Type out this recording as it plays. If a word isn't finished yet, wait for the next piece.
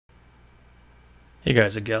Hey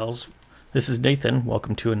guys and gals, this is Nathan.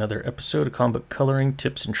 Welcome to another episode of Comic Book Coloring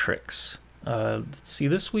Tips and Tricks. Let's see,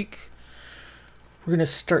 this week we're going to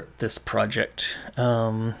start this project.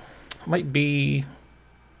 Might be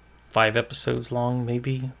 5 episodes long,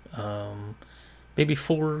 maybe. Maybe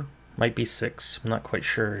 4, might be 6. I'm not quite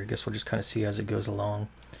sure. I guess we'll just kind of see as it goes along.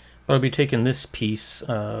 But I'll be taking this piece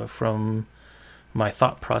from my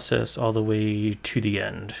thought process all the way to the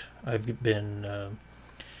end. I've been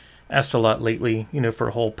asked a lot lately, for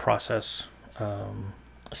a whole process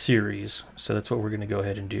series. So that's what we're going to go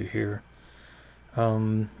ahead and do here.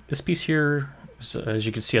 This piece here, as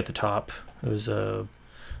you can see at the top, it was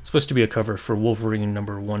supposed to be a cover for Wolverine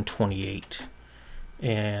number 128.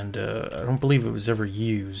 And I don't believe it was ever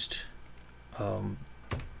used.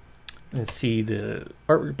 Let's see, the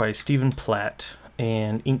artwork by Stephen Platt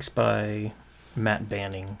and inks by Matt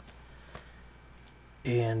Banning.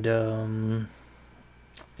 And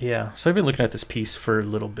yeah, so I've been looking at this piece for a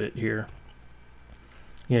little bit here,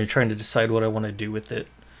 trying to decide what I want to do with it.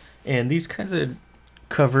 And these kinds of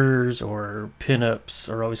covers or pinups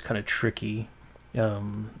are always kind of tricky. Have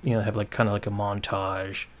kind of like a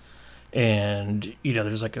montage, and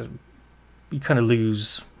there's you kind of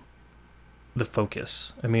lose the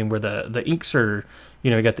focus. I mean, where the inks are,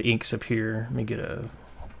 I got the inks up here. Let me get a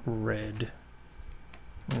red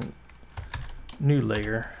new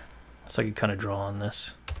layer so I can kind of draw on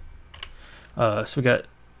this. So we got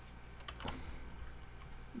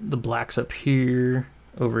the blacks up here,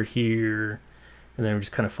 over here, and then we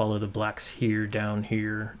just kind of follow the blacks here, down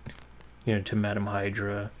here, to Madam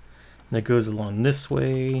Hydra. And it goes along this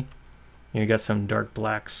way. You got some dark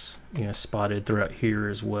blacks, spotted throughout here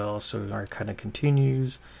as well. So our kind of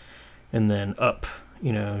continues, and then up,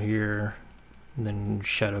 here, and then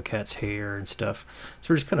Shadowcat's hair and stuff.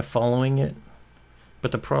 So we're just kind of following it.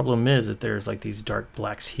 But the problem is that there's like these dark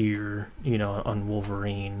blacks here, on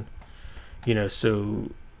Wolverine, so,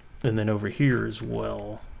 and then over here as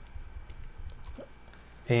well.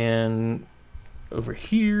 And over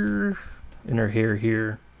here, in her hair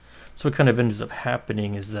here. So what kind of ends up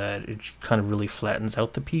happening is that it kind of really flattens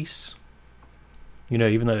out the piece.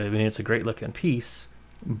 Even though, it's a great looking piece,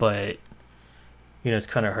 but, it's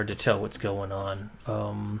kind of hard to tell what's going on.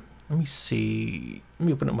 Let me see, let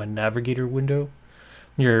me open up my navigator window.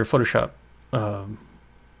 Your Photoshop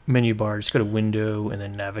menu bar, just go to Window and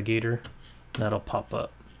then Navigator, and that'll pop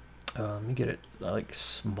up. Let me get it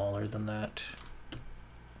smaller than that.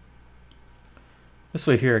 This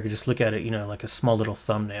way here I could just look at it, like a small little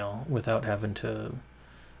thumbnail without having to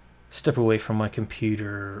step away from my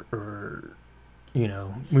computer or,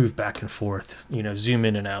 move back and forth, zoom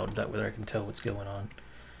in and out. That way I can tell what's going on.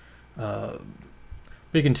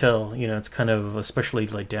 But you can tell, it's kind of, especially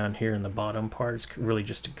like down here in the bottom part, it's really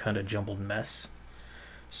just a kind of jumbled mess.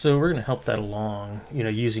 So we're going to help that along,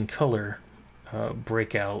 using color,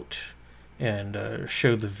 break out and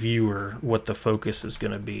show the viewer what the focus is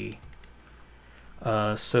going to be.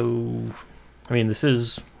 So, this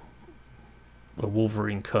is a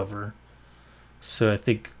Wolverine cover. So I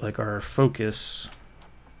think our focus,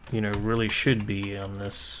 really should be on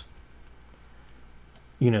this,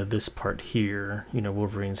 this part here,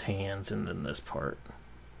 Wolverine's hands, and then this part.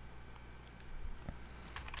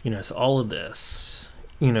 So all of this,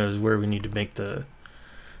 is where we need to make the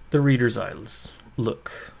reader's eyes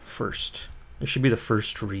look first. It should be the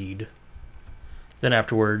first read. Then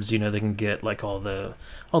afterwards, they can get all the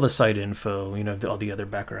side info, all the other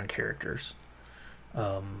background characters.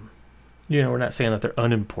 We're not saying that they're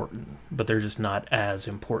unimportant, but they're just not as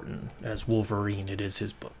important as Wolverine. It is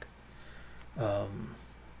his book.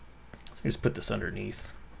 Just put this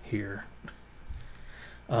underneath here.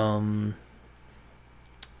 Let's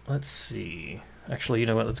see. Actually, you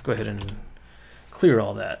know what? Let's go ahead and clear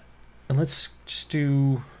all that. And let's just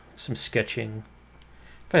do some sketching.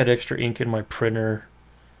 If I had extra ink in my printer,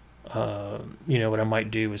 what I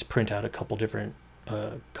might do is print out a couple different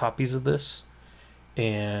copies of this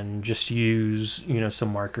and just use,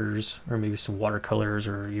 some markers or maybe some watercolors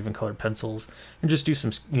or even colored pencils and just do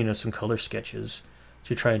some, some color sketches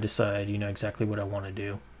to try and decide, exactly what I want to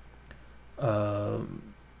do.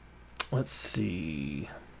 Let's see.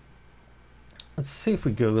 Let's see if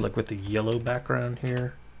we go with the yellow background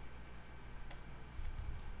here.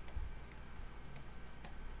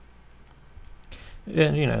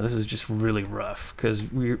 And, this is just really rough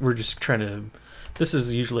because we're just trying to, this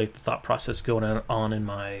is usually the thought process going on in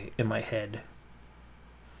my head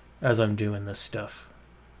as I'm doing this stuff.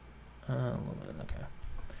 A little bit, okay.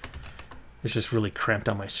 It's just really cramped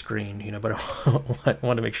on my screen, but I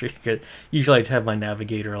want to make sure you get. Usually, I'd have my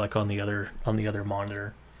navigator on the other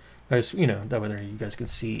monitor, As you know, that way there you guys can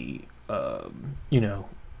see, you know,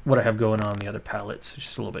 what I have going on the other palettes. It's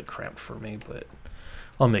just a little bit cramped for me, but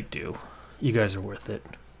I'll make do. You guys are worth it.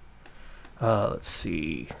 Let's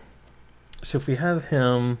see. So if we have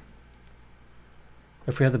him,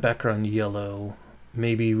 if we have the background yellow,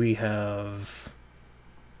 maybe we have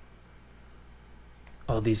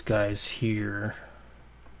all these guys here.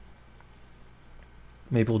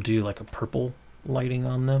 Maybe we'll do like a purple lighting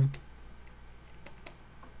on them.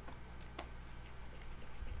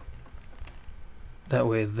 That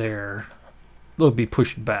way they'll be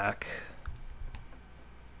pushed back.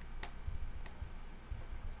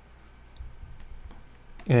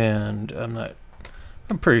 And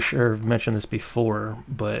I'm pretty sure I've mentioned this before,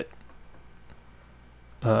 but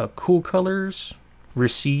cool colors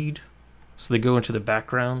recede, so they go into the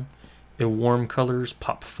background, and warm colors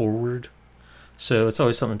pop forward. So it's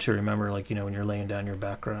always something to remember, like, you know, when you're laying down your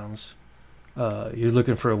backgrounds, you're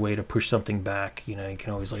looking for a way to push something back. You know, you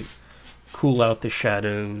can always like cool out the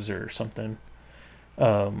shadows or something.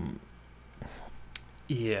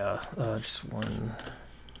 Yeah, just one.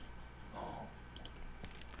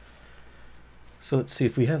 So let's see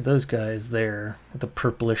if we have those guys there with a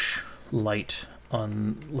purplish light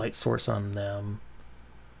source on them.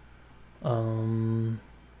 Then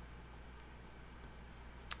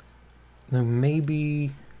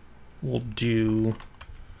maybe we'll do,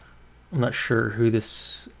 I'm not sure who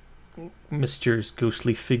this mysterious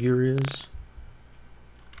ghostly figure is,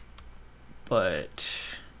 but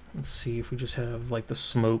let's see if we just have like the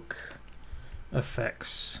smoke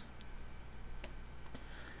effects,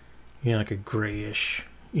 you know, like a grayish,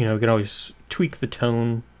 you know, we can always tweak the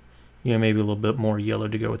tone, you know, maybe a little bit more yellow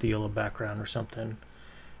to go with the yellow background or something.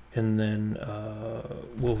 And then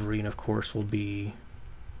Wolverine, of course, will be,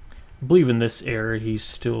 I believe in this era he's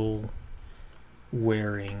still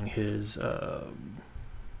wearing his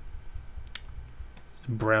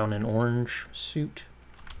brown and orange suit.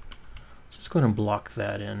 So let's go ahead and block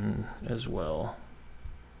that in as well.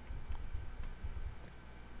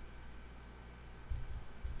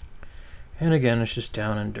 And again, it's just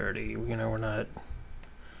down and dirty. You know, we're not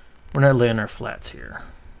laying our flats here.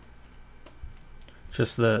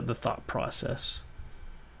 Just the thought process.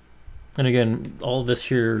 And again, all this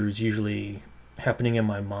here is usually happening in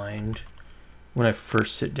my mind when I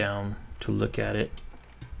first sit down to look at it.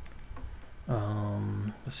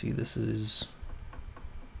 Let's see, this is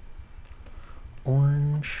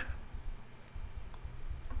orange.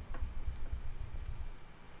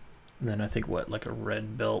 And then I think what, like a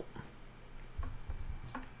red belt.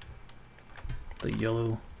 The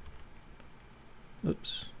yellow,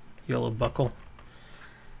 oops, yellow buckle.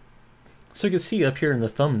 So you can see up here in the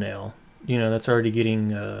thumbnail, you know, that's already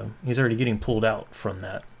getting, he's already getting pulled out from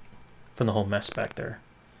that, from the whole mess back there.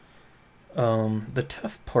 The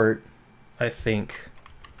tough part, I think,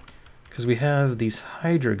 because we have these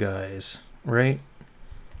Hydra guys, right?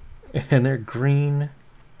 And they're green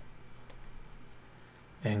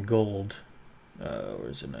and gold.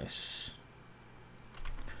 Where's a nice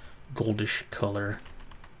goldish color,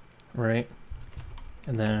 right?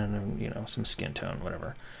 And then, you know, some skin tone,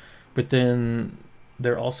 whatever. But then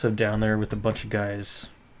they're also down there with a bunch of guys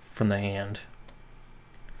from the hand.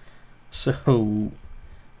 So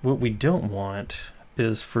what we don't want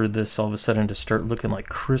is for this all of a sudden to start looking like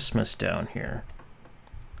Christmas down here.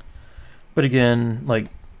 But again, like,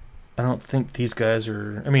 I don't think these guys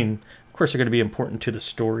are, I mean, of course they're going to be important to the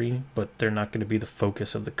story, but they're not going to be the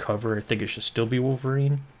focus of the cover. I think it should still be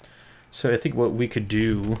Wolverine. So I think what we could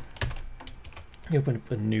do, open up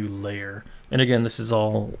a new layer. And again, this is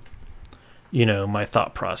all, you know, my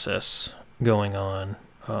thought process going on.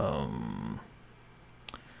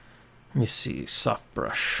 Let me see, soft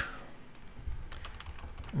brush.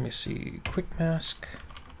 Let me see, quick mask.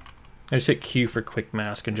 I just hit Q for quick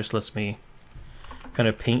mask and just lets me kind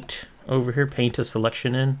of paint over here, paint a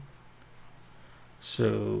selection in.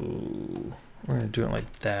 So we're gonna do it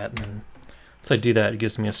like that, and then once I do that, it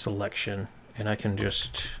gives me a selection, and I can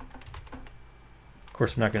just, of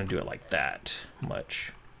course, I'm not gonna do it like that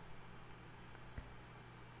much.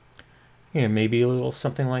 You know, maybe a little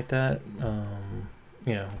something like that.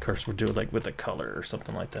 You know, of course, we'll do it like with a color or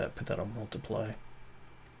something like that. Put that on multiply.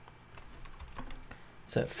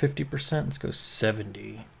 It's at 50%. Let's go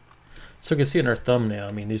 70. So you can see in our thumbnail,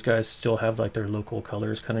 I mean, these guys still have like their local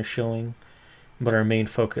colors kind of showing, but our main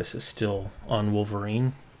focus is still on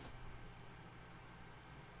Wolverine.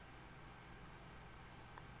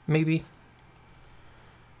 Maybe.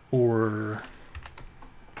 Or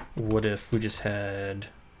what if we just had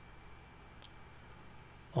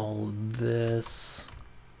all of this,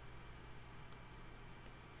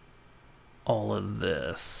 all of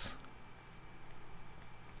this,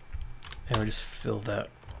 and we just fill that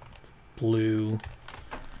blue.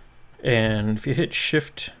 And if you hit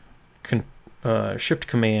Shift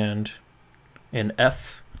Command and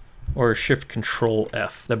F, or Shift Control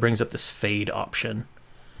F, that brings up this fade option.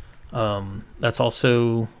 That's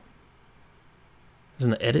also is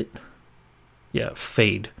in the edit. Yeah,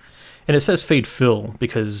 fade, and it says fade fill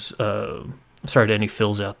because sorry to any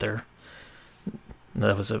fills out there.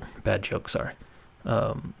 That was a bad joke. Sorry.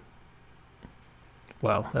 Wow,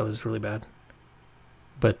 that was really bad.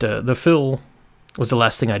 But the fill was the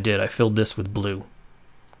last thing I did. I filled this with blue.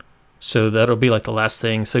 So that'll be like the last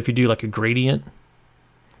thing. So if you do like a gradient,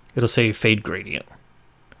 it'll say fade gradient.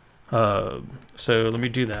 So let me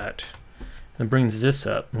do that. And it brings this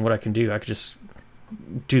up. And what I can do, I could just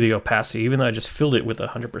do the opacity. Even though I just filled it with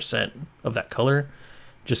 100% of that color,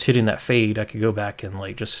 just hitting that fade, I could go back and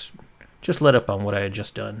like just let up on what I had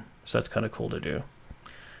just done. So that's kind of cool to do.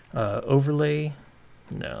 Overlay.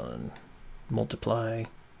 No. Multiply.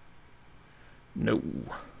 No.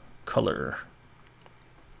 Color.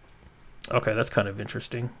 Okay, that's kind of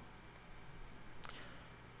interesting.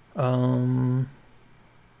 Kind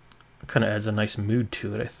of adds a nice mood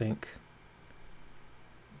to it, I think.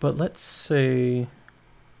 But let's say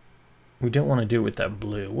we don't want to do it with that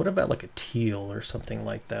blue. What about like a teal or something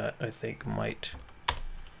like that? I think might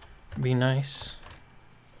be nice.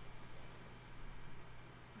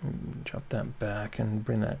 Drop that back and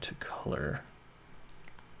bring that to color.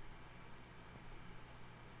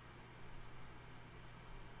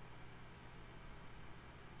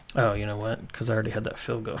 Oh, you know what? Because I already had that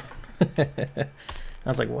fill go. I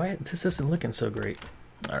was like, why? This isn't looking so great.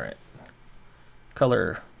 All right.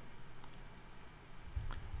 Color.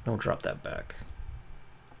 We'll drop that back.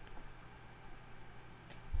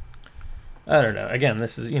 I don't know. Again,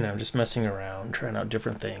 this is, just messing around, trying out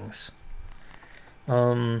different things.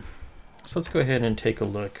 So let's go ahead and take a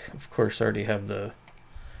look. Of course, I already have the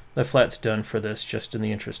flats done for this just in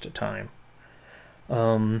the interest of time.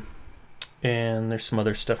 And there's some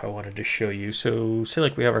other stuff I wanted to show you. So say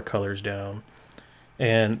like we have our colors down.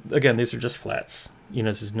 And again, these are just flats.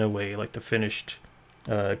 This is no way like the finished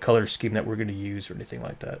color scheme that we're going to use or anything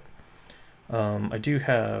like that. I do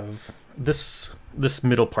have this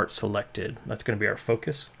middle part selected. That's going to be our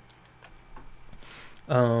focus.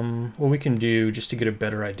 What we can do just to get a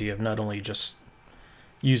better idea of not only just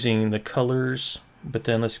using the colors, but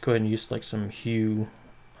then let's go ahead and use like some hue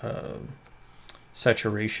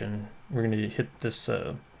saturation. We're going to hit this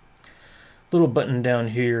little button down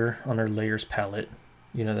here on our layers palette,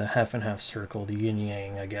 the half and half circle, the yin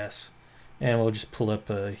yang, I guess. And we'll just pull up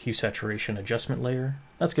a hue saturation adjustment layer.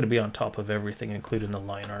 That's going to be on top of everything, including the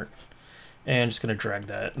line art. And just going to drag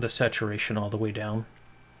the saturation all the way down.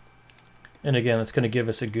 And again, it's going to give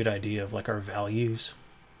us a good idea of like our values.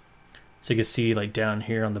 So you can see like down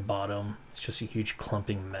here on the bottom, it's just a huge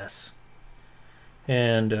clumping mess.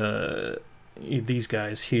 And these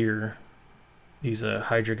guys here, these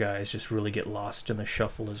Hydra guys just really get lost in the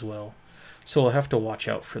shuffle as well. So we'll have to watch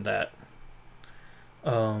out for that.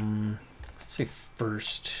 Let's see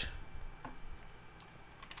first.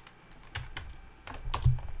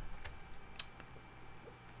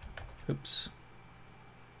 Oops.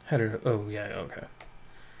 How did it, oh yeah, okay.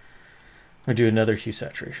 I'll do another hue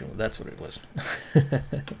saturation. That's what it was.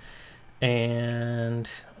 And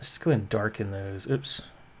let's go ahead and darken those. Oops,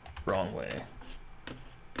 wrong way.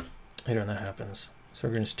 I hate when that happens. So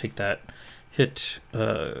we're going to just take that, hit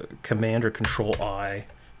Command or Control I.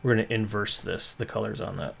 We're going to inverse the colors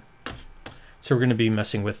on that. So we're going to be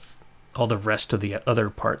messing with all the rest of the other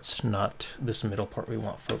parts, not this middle part we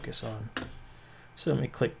want focus on. So let me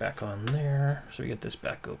click back on there so we get this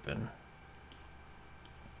back open.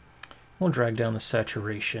 We'll drag down the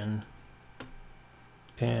saturation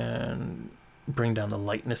and bring down the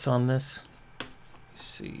lightness on this. Let's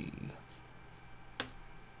see.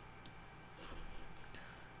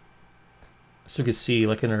 So you can see,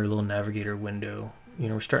 like in our little navigator window,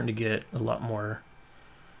 we're starting to get a lot more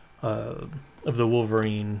of the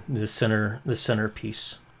Wolverine, the center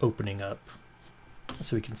piece opening up,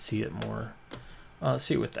 so we can see it more.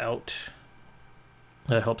 See it without.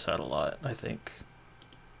 That helps out a lot, I think.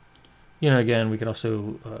 Again, we can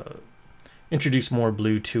also introduce more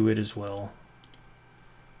blue to it as well.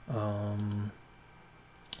 I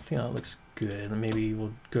think that looks good. Maybe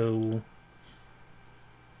we'll go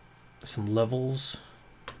some levels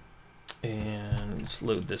and let's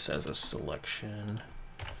load this as a selection.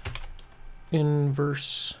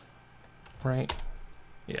 Inverse, right?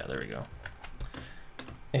 Yeah, there we go.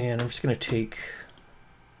 And I'm just going to take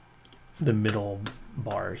the middle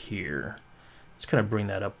bar here. Just kind of bring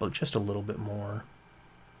that up just a little bit more.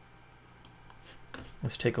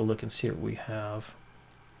 Let's take a look and see what we have.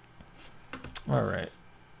 All right,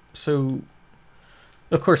 so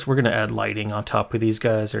of course we're going to add lighting on top of these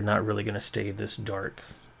guys. They're not really going to stay this dark,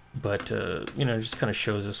 but you know, it just kind of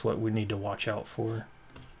shows us what we need to watch out for.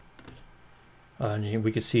 And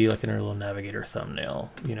we can see, like in our little navigator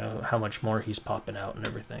thumbnail, you know, how much more he's popping out and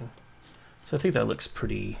everything. So I think that looks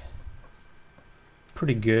pretty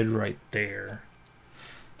good right there.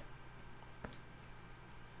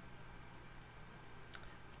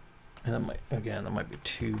 And that might, again, that might be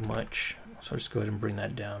too much. So I'll just go ahead and bring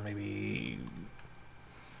that down, maybe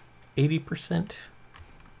 80%,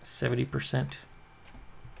 70%.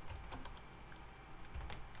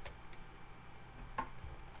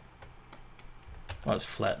 I'll just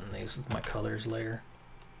flatten these with my colors layer.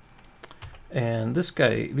 And this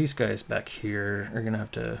guy, these guys back here are gonna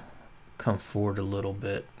have to come forward a little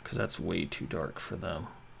bit because that's way too dark for them.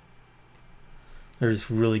 They're just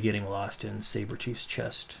really getting lost in Sabretooth's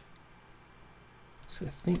chest. So I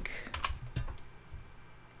think,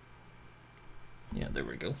 yeah, there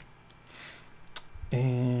we go.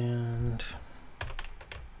 And so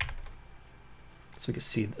we can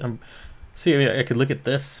see, see, I mean, I could look at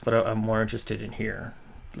this, but I'm more interested in here.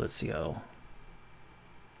 Let's see how.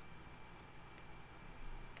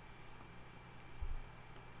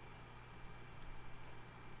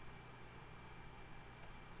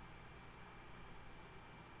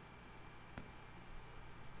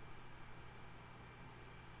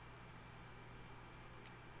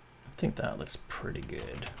 I think that looks pretty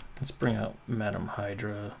good. Let's bring out Madam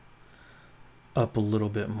Hydra up a little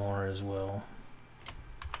bit more as well.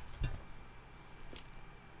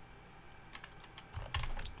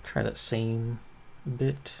 Try that same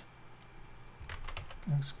bit.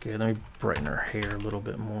 Looks good. Let me brighten her hair a little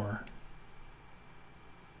bit more.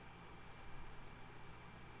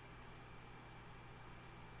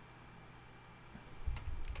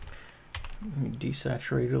 Let me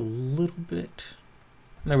desaturate it a little bit.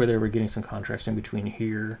 That way there we're getting some contrast in between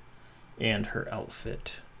here and her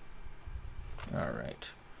outfit. All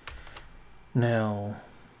right. Now,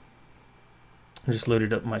 I just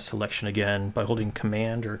loaded up my selection again by holding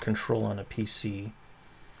Command or Control on a PC.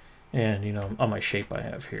 And, you know, on my shape I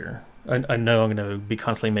have here. I know I'm going to be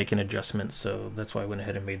constantly making adjustments, so that's why I went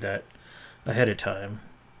ahead and made that ahead of time.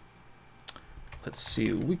 Let's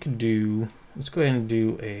see what we can do. Let's go ahead and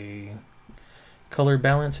do a color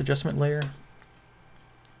balance adjustment layer.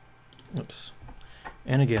 Oops.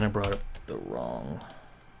 And again, I brought up the wrong.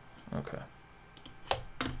 Okay.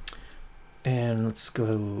 And let's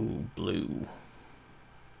go blue.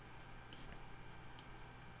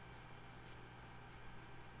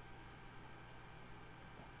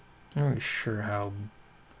 I'm not really sure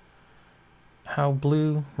how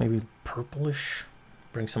blue, maybe purplish.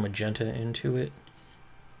 Bring some magenta into it.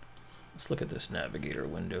 Let's look at this navigator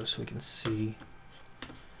window so we can see.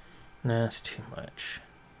 Nah, that's too much.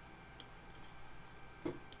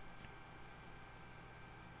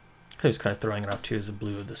 I was kind of throwing it off too as the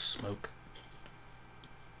blue of the smoke.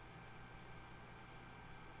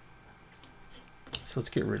 So let's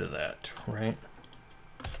get rid of that, right?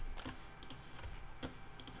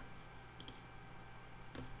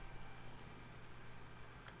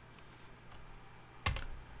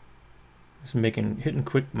 Just hitting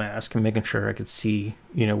quick mask and making sure I could see,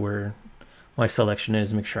 you know, where my selection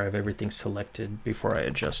is, make sure I have everything selected before I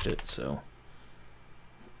adjust it. So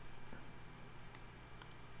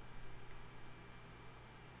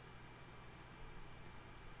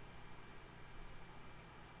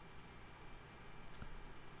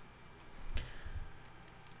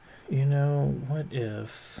you know, what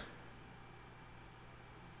if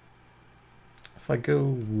I go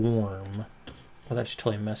warm? Will that just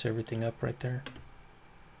totally mess everything up right there?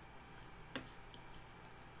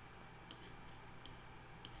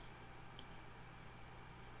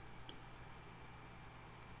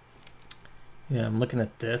 Yeah, I'm looking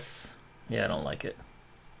at this. Yeah, I don't like it.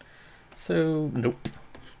 So, nope.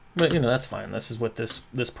 But, you know, that's fine. This is what this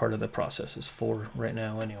part of the process is for right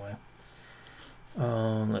now anyway.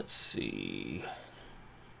 Let's see.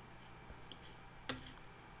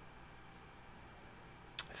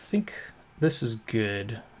 I think this is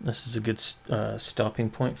good. This is a good stopping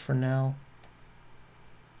point for now.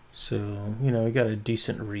 So, you know, we got a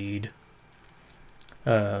decent read.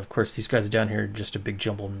 Of course, these guys down here are just a big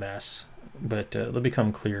jumbled mess, but they'll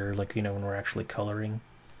become clearer, like, you know, when we're actually coloring.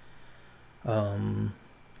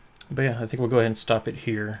 But yeah, I think we'll go ahead and stop it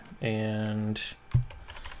here. And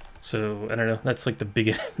so, I don't know, that's like the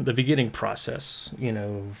beginning process, you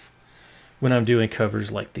know, of when I'm doing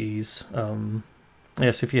covers like these.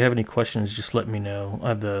 Yes, if you have any questions, just let me know. I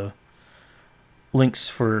have the links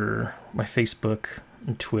for my Facebook,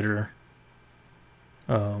 and Twitter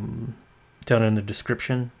down in the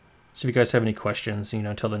description. So if you guys have any questions,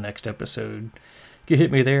 until the next episode, you can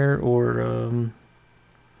hit me there, or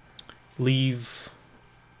leave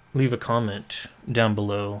a comment down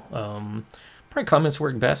below. Probably comments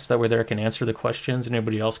work best. That way there I can answer the questions and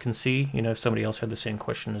everybody else can see, if somebody else had the same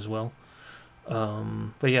question as well.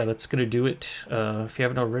 But yeah, that's going to do it. If you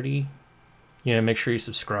haven't already, make sure you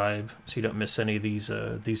subscribe so you don't miss any of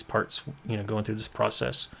these parts, going through this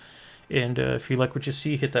process. And if you like what you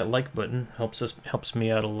see, hit that like button. Helps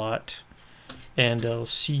me out a lot. And I'll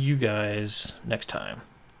see you guys next time.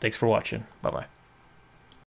 Thanks for watching. Bye-bye.